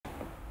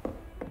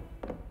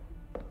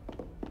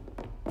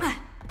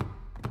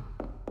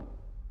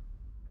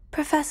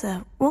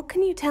Professor, what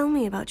can you tell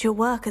me about your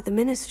work at the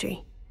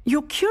Ministry?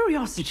 Your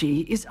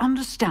curiosity is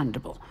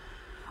understandable.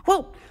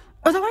 Well,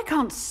 although I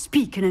can't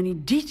speak in any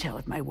detail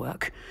of my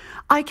work,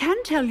 I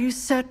can tell you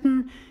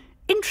certain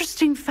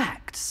interesting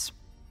facts.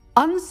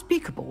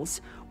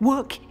 Unspeakables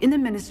work in the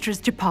Ministry's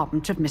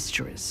Department of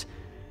Mysteries.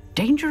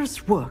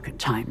 Dangerous work at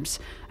times,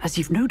 as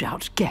you've no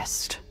doubt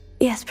guessed.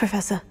 Yes,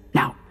 Professor.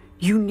 Now,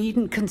 you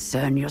needn't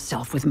concern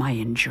yourself with my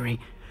injury.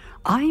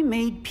 I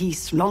made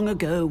peace long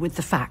ago with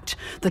the fact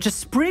that a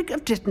sprig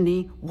of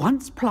dittany,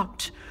 once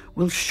plucked,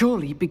 will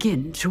surely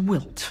begin to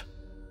wilt.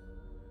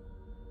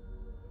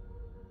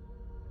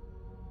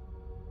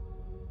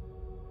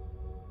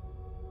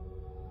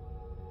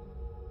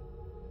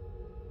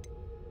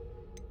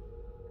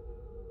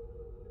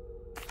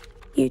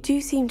 You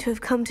do seem to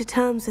have come to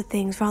terms with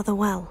things rather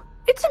well.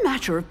 It's a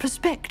matter of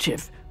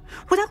perspective.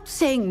 Without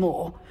saying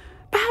more,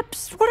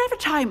 perhaps whatever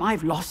time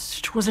I've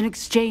lost was an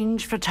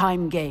exchange for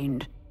time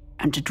gained.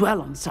 And to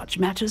dwell on such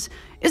matters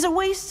is a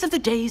waste of the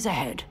days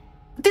ahead.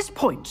 At this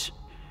point,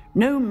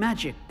 no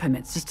magic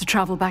permits us to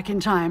travel back in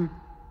time.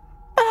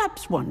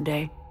 Perhaps one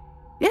day.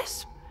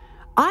 Yes,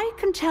 I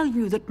can tell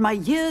you that my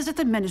years at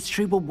the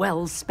Ministry were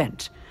well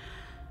spent.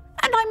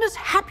 And I'm as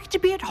happy to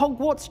be at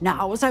Hogwarts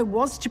now as I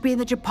was to be in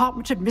the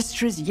Department of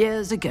Mysteries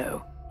years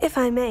ago. If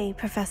I may,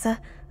 Professor,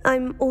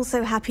 I'm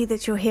also happy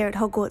that you're here at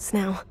Hogwarts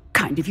now.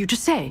 Kind of you to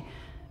say.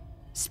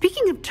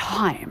 Speaking of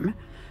time,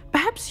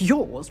 perhaps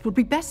yours would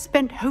be best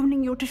spent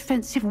honing your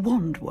defensive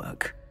wand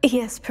work.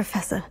 Yes,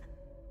 Professor.